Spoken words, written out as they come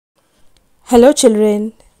Hello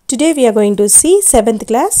children, today we are going to see 7th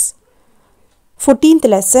class, 14th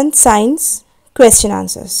lesson science question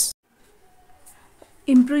answers.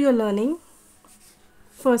 Improve your learning.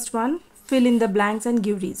 First one, fill in the blanks and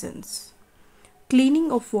give reasons.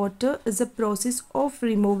 Cleaning of water is a process of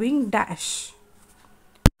removing dash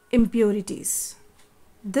impurities.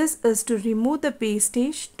 This is to remove the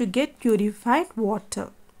wastage to get purified water.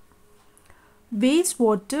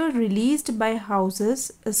 Wastewater released by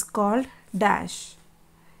houses is called dash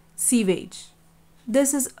sewage.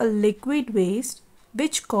 This is a liquid waste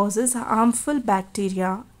which causes harmful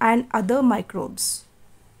bacteria and other microbes.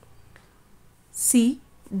 C.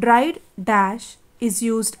 Dried dash is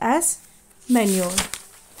used as manure.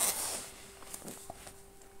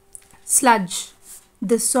 Sludge.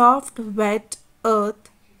 The soft, wet earth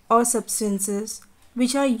or substances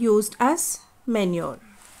which are used as manure.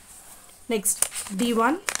 Next,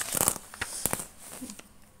 D1.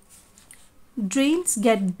 Drains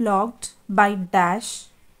get blocked by dash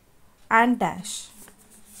and dash.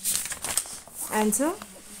 Answer: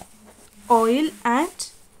 oil and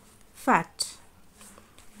fat.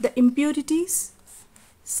 The impurities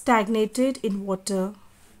stagnated in water,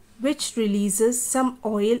 which releases some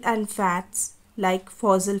oil and fats like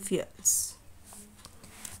fossil fuels.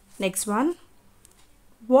 Next one.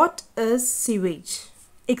 What is sewage?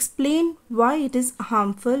 Explain why it is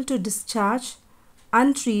harmful to discharge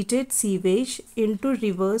untreated sewage into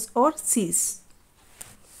rivers or seas.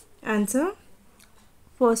 Answer: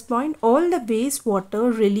 first point, all the wastewater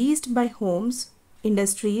released by homes,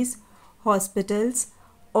 industries, hospitals,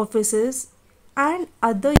 offices and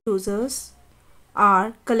other users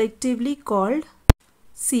are collectively called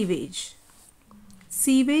sewage.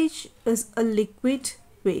 Sewage is a liquid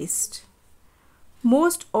waste.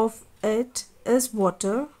 Most of it is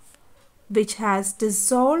water which has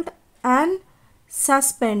dissolved and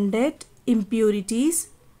suspended impurities,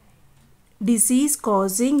 disease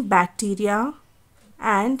causing bacteria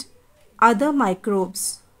and other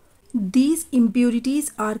microbes. These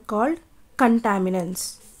impurities are called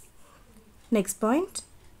contaminants. Next point,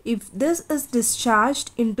 if this is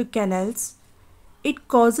discharged into canals, it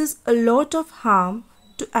causes a lot of harm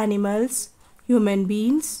to animals, human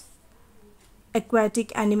beings,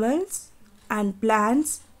 aquatic animals and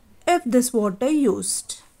plants if this water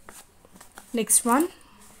used. Next one.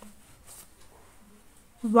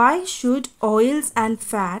 Why should oils and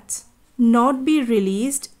fats not be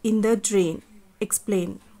released in the drain?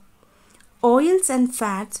 Explain. Oils and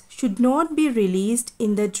fats should not be released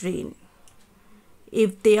in the drain.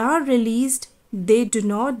 If they are released, they do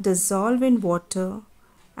not dissolve in water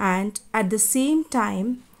and at the same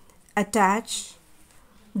time attach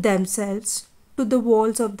themselves to the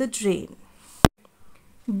walls of the drain.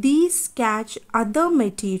 These catch other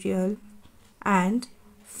material and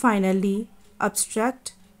finally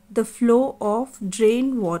obstruct the flow of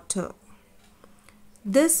drain water.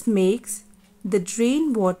 This makes the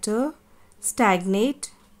drain water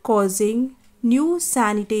stagnate, causing new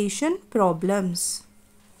sanitation problems.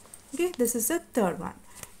 Okay, this is the third one.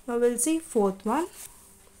 Now we'll see fourth one.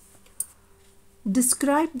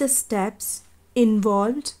 Describe the steps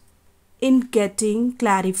involved in getting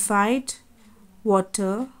clarified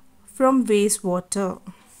water from wastewater.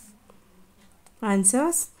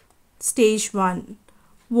 Answers: stage 1.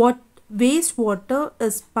 Wastewater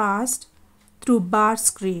is passed through bar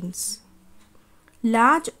screens.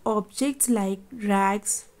 Large objects like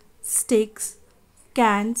rags, sticks,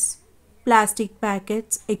 cans, plastic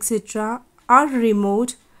packets, etc. are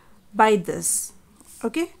removed by this.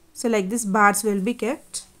 Okay, so like this bars will be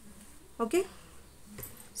kept. Okay,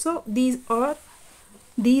 so these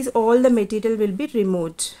all the material will be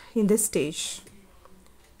removed in this stage.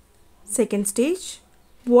 Second stage,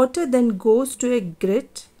 water then goes to a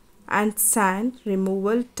grit and sand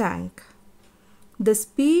removal tank. The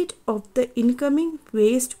speed of the incoming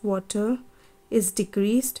wastewater is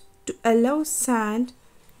decreased to allow sand,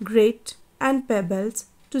 grit and pebbles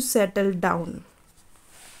to settle down.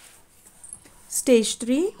 Stage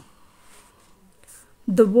 3.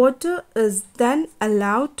 The water is then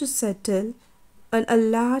allowed to settle in a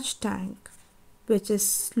large tank which is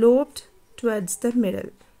sloped towards the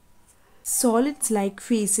middle. Solids like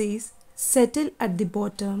feces settle at the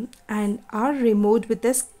bottom and are removed with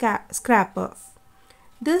a scraper.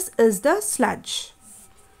 This is the sludge.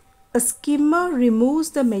 A skimmer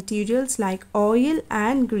removes the materials like oil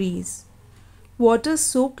and grease. Water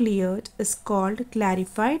so cleared is called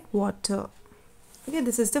clarified water. Okay,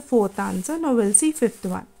 this is the fourth answer. Now we'll see fifth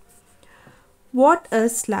one. What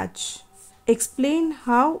is sludge? Explain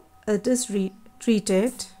how it is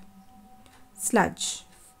treated. Sludge.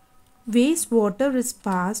 Wastewater is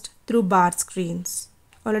passed through bar screens.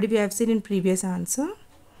 Already we have seen in previous answer.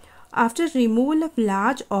 After removal of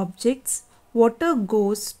large objects, water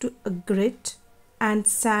goes to a grit and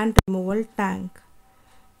sand removal tank.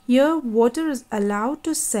 Here water is allowed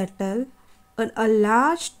to settle in a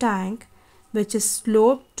large tank which is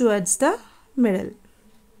sloped towards the middle.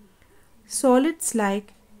 Solids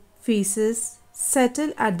like feces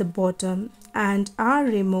settle at the bottom and are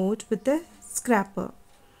removed with a scraper.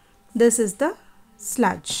 This is the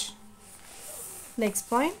sludge. Next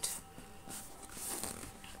point.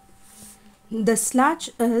 The sludge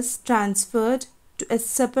is transferred to a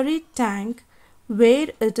separate tank where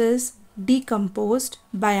it is decomposed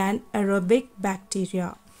by an aerobic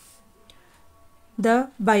bacteria. The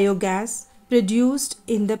biogas produced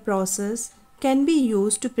in the process can be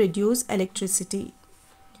used to produce electricity.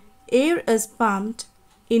 Air is pumped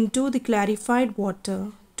into the clarified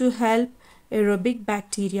water to help aerobic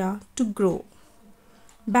bacteria to grow.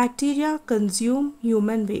 Bacteria consume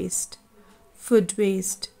human waste, food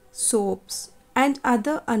waste, soaps, and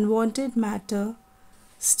other unwanted matter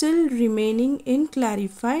still remaining in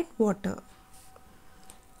clarified water.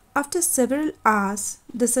 After several hours,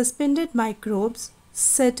 the suspended microbes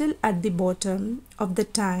settle at the bottom of the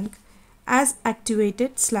tank as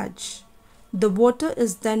activated sludge. The water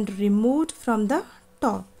is then removed from the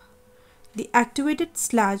top. The activated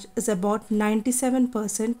sludge is about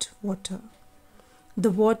 97% water.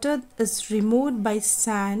 The water is removed by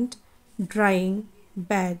sand, drying,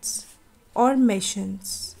 beds, or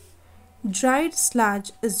machines. Dried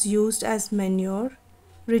sludge is used as manure,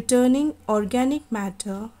 returning organic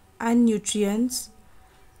matter and nutrients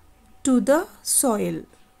to the soil.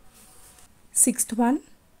 Sixth one,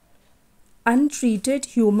 untreated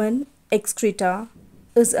human excreta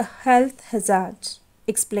is a health hazard.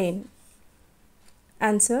 Explain.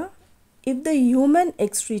 Answer. If the human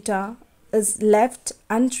excreta is left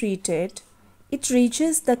untreated, it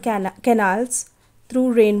reaches the canals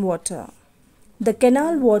through rainwater. The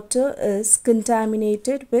canal water is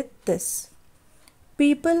contaminated with this.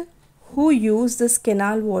 People who use this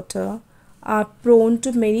canal water are prone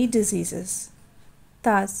to many diseases.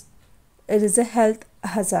 Thus, it is a health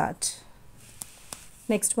hazard.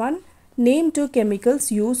 Next one, name 2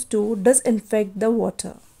 chemicals used to disinfect the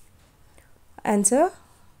water. Answer,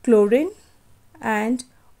 chlorine and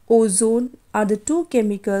ozone are the 2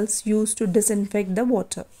 chemicals used to disinfect the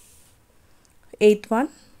water. Eighth one,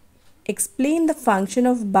 explain the function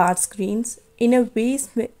of bar screens in a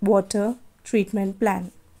wastewater treatment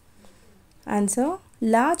plant. Answer,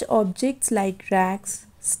 large objects like racks,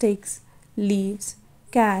 sticks, leaves,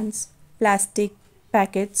 cans, plastic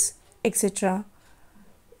packets, etc.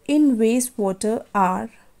 in wastewater are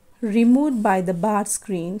removed by the bar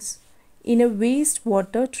screens in a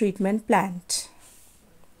wastewater treatment plant.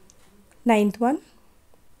 Ninth one,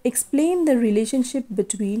 explain the relationship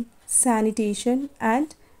between sanitation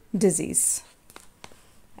and disease.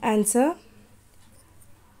 Answer,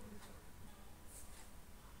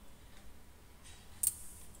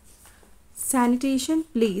 sanitation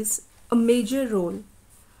plays a major role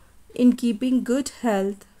in keeping good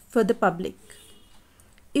health for the public.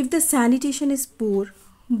 If the sanitation is poor,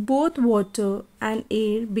 both water and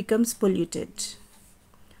air becomes polluted.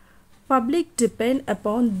 Public depend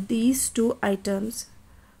upon these 2 items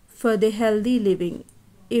for their healthy living.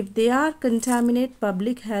 If they are contaminated,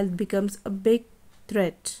 public health becomes a big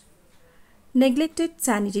threat. Neglected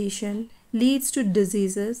sanitation leads to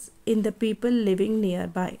diseases in the people living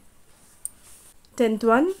nearby. 10th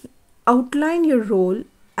one, outline your role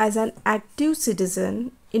as an active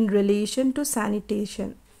citizen in relation to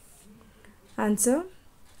sanitation. Answer,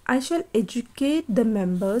 I shall educate the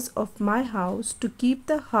members of my house to keep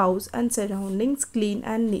the house and surroundings clean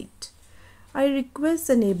and neat. I request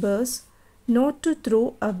the neighbors not to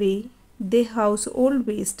throw away their household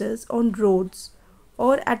wastes on roads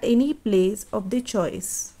or at any place of their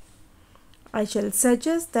choice. I shall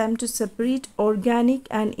suggest them to separate organic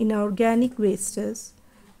and inorganic wastes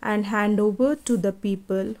and hand over to the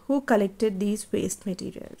people who collected these waste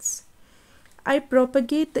materials. I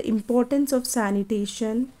propagate the importance of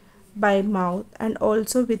sanitation by mouth and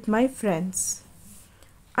also with my friends.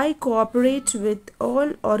 I cooperate with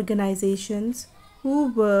all organizations who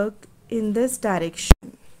work in this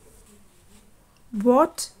direction.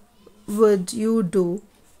 What would you do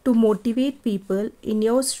to motivate people in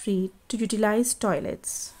your street to utilize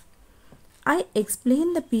toilets? I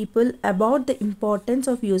explain the people about the importance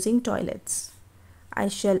of using toilets. I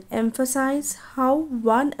shall emphasize how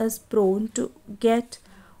one is prone to get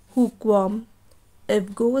hookworm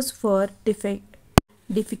if goes for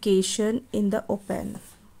defecation in the open.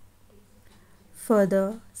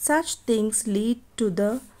 Further, such things lead to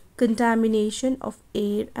the contamination of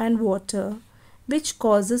air and water, which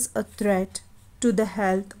causes a threat to the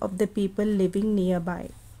health of the people living nearby.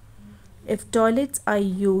 If toilets are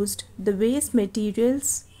used, the waste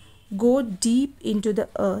materials go deep into the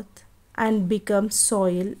earth and become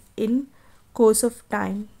soil in course of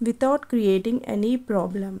time without creating any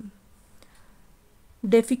problem.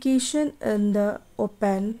 Defecation in the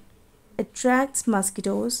open attracts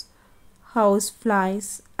mosquitoes, house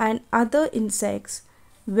flies, and other insects,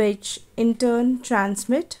 which in turn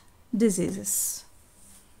transmit diseases.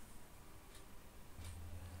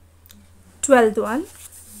 12th one.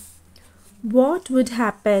 What would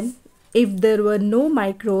happen if there were no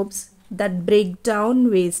microbes that break down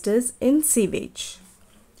wastes in sewage?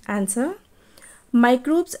 Answer.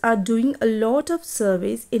 Microbes are doing a lot of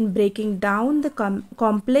service in breaking down the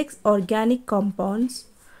complex organic compounds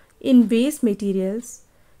in waste materials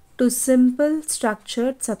to simple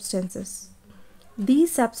structured substances.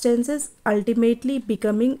 These substances ultimately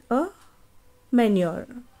becoming a manure.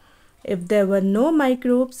 If there were no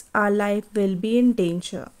microbes, our life will be in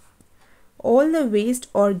danger. All the waste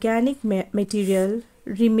organic material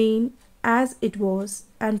remain as it was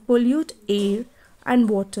and pollute air and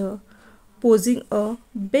water, posing a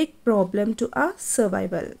big problem to our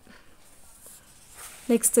survival.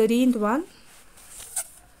 Next, 13th one.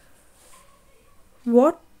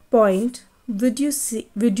 What point would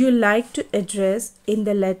you like to address in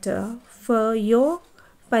the letter for your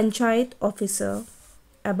panchayat officer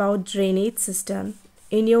about drainage system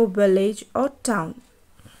in your village or town?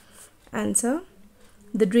 Answer.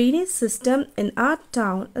 The drainage system in our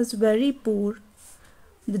town is very poor.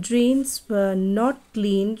 The drains were not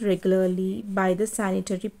cleaned regularly by the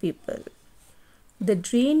sanitary people. The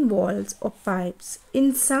drain walls or pipes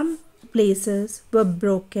in some places were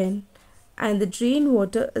broken and the drain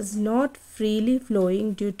water is not freely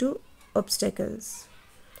flowing due to obstacles.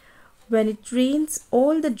 When it rains,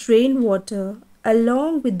 all the drain water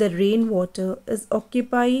along with the rainwater is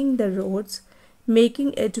occupying the roads,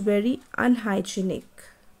 making it very unhygienic.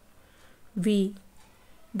 We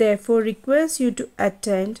therefore request you to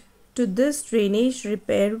attend to this drainage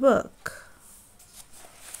repair work.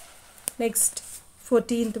 Next,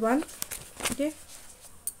 14th one. Okay.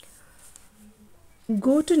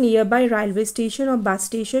 Go to nearby railway station or bus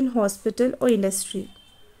station, hospital or industry.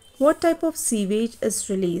 What type of sewage is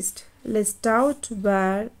released? List out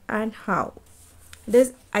where and how.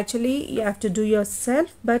 This actually you have to do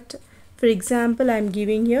yourself, but for example I am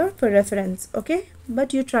giving here for reference, okay,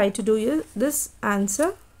 but you try to do this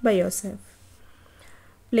answer by yourself.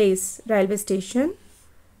 Place: railway station.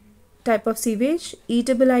 Type of sewage: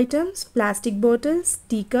 eatable items, plastic bottles,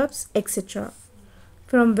 teacups, etc.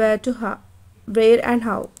 From where to how? Where and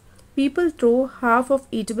how? People throw half of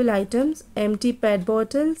eatable items, empty PET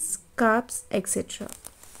bottles, cups, etc.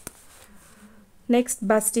 Next,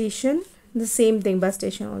 bus station. The same thing, bus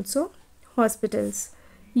station also. Hospitals: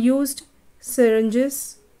 used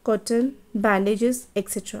syringes, cotton, bandages,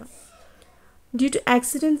 etc. due to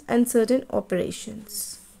accidents and certain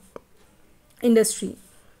operations. Industry: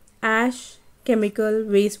 ash, chemical,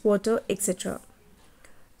 wastewater, etc.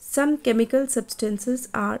 Some chemical substances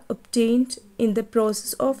are obtained in the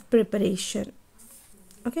process of preparation.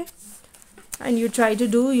 Okay, and you try to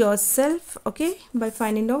do yourself, okay, by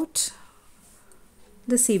finding out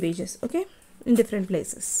the sewages, okay, in different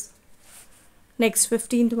places. Next,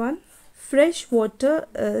 15th one. Fresh water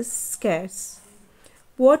is scarce.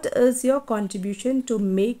 What is your contribution to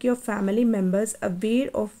make your family members aware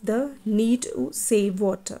of the need to save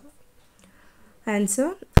water?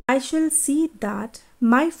 Answer. I shall see that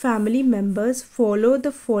my family members follow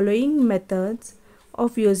the following methods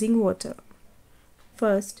of using water.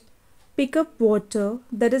 First, pick up water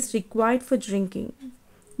that is required for drinking.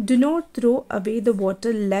 Do not throw away the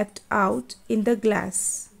water left out in the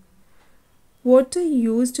glass. Water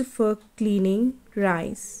used for cleaning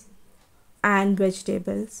rice and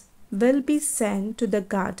vegetables will be sent to the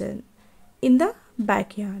garden in the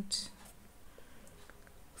backyard.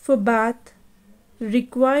 For bath,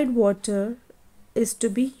 required water is to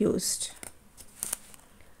be used.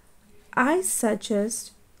 I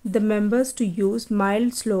suggest the members to use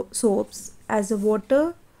mild soaps, as the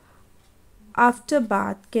water after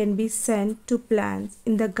bath can be sent to plants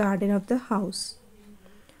in the garden of the house.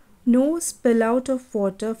 No spill out of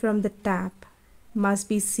water from the tap must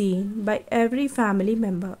be seen by every family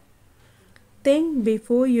member. Think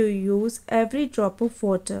before you use every drop of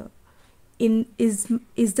water is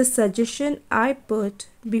the suggestion I put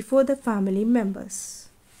before the family members.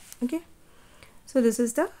 Okay, so this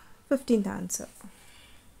is the 15th answer.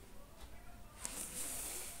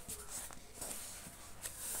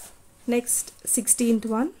 Next, 16th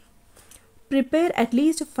one. Prepare at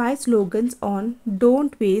least 5 slogans on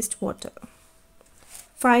don't waste water.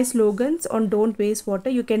 5 slogans on don't waste water.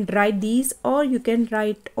 You can write these or you can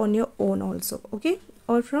write on your own also, okay,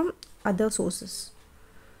 or from other sources.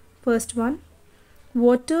 First one,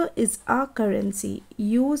 water is our currency,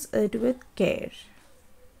 use it with care.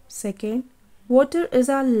 Second, water is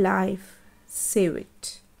our life, save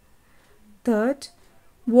it. Third,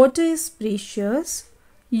 water is precious,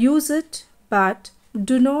 use it but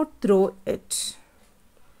do not throw it.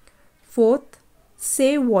 Fourth,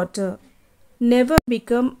 save water, never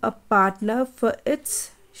become a partner for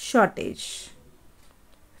its shortage.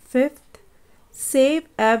 Fifth, save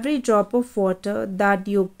every drop of water that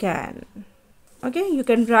you can. Okay, you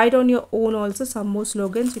can write on your own also some more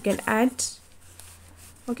slogans you can add.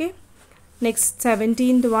 Okay, next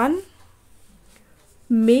 17th one.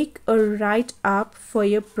 Make a write-up for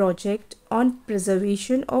your project on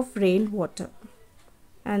preservation of rainwater.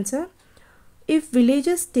 Answer. If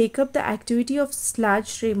villagers take up the activity of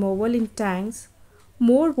sludge removal in tanks,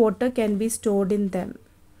 more water can be stored in them.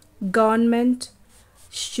 Government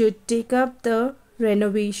should take up the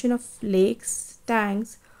renovation of lakes,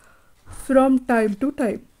 tanks from time to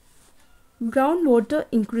time. Groundwater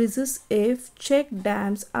increases if check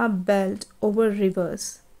dams are built over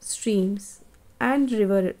rivers, streams, and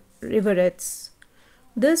riverets.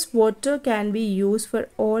 This water can be used for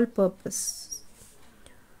all purposes.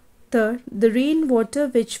 Third, the rainwater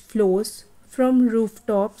which flows from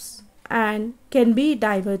rooftops and can be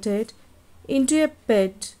diverted into a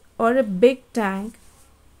pit or a big tank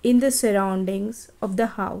in the surroundings of the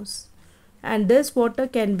house, and this water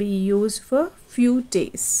can be used for few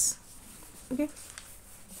days. Okay.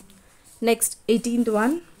 Next, 18th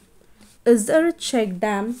one. Is there a check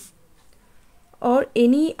dam or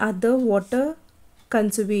any other water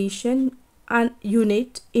conservation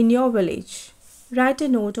unit in your village? Write a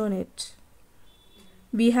note on it.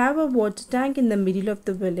 We have a water tank in the middle of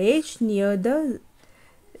the village near the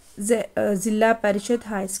Zilla Parishad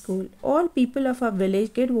High School. All people of our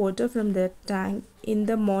village get water from the tank in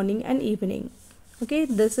the morning and evening. Okay,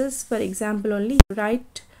 this is for example only.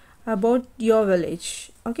 Write about your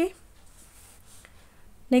village. Okay.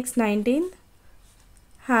 Next, 19th.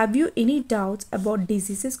 Have you any doubts about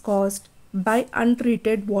diseases caused by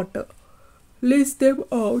untreated water? List them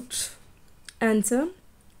out. Answer.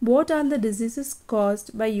 What are the diseases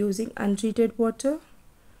caused by using untreated water?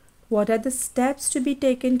 What are the steps to be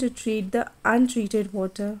taken to treat the untreated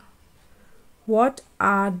water? What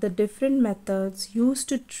are the different methods used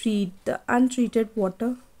to treat the untreated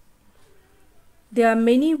water? There are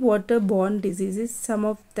many waterborne diseases. Some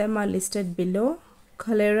of them are listed below: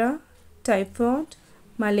 cholera, typhoid,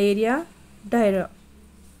 malaria, diarrhea.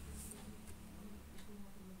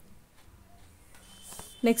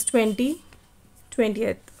 Next, 20th.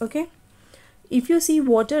 Okay. If you see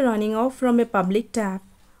water running off from a public tap,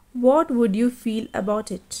 what would you feel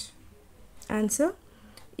about it? Answer.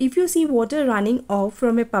 If you see water running off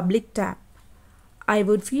from a public tap, I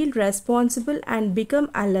would feel responsible and become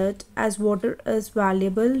alert as water is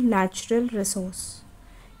valuable natural resource.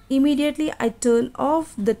 Immediately I turn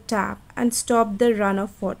off the tap and stop the run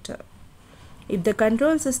of water. If the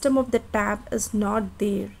control system of the tap is not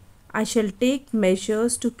there, I shall take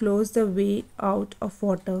measures to close the way out of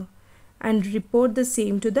water and report the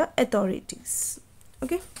same to the authorities.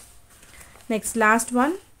 Okay. Next, last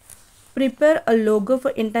one. Prepare a logo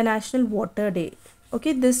for International Water Day.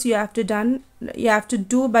 Okay, this you have to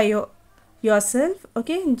do by yourself.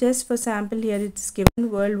 Okay, just for sample here it's given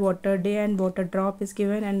World Water Day and water drop is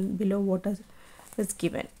given and below water is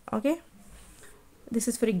given. Okay, this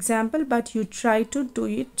is for example, but you try to do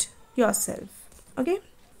it yourself. Okay,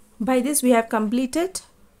 by this we have completed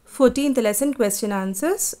 14th lesson question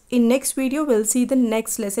answers. In next video we'll see the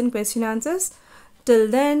next lesson question answers. Till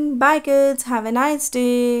then, bye kids, have a nice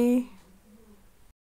day.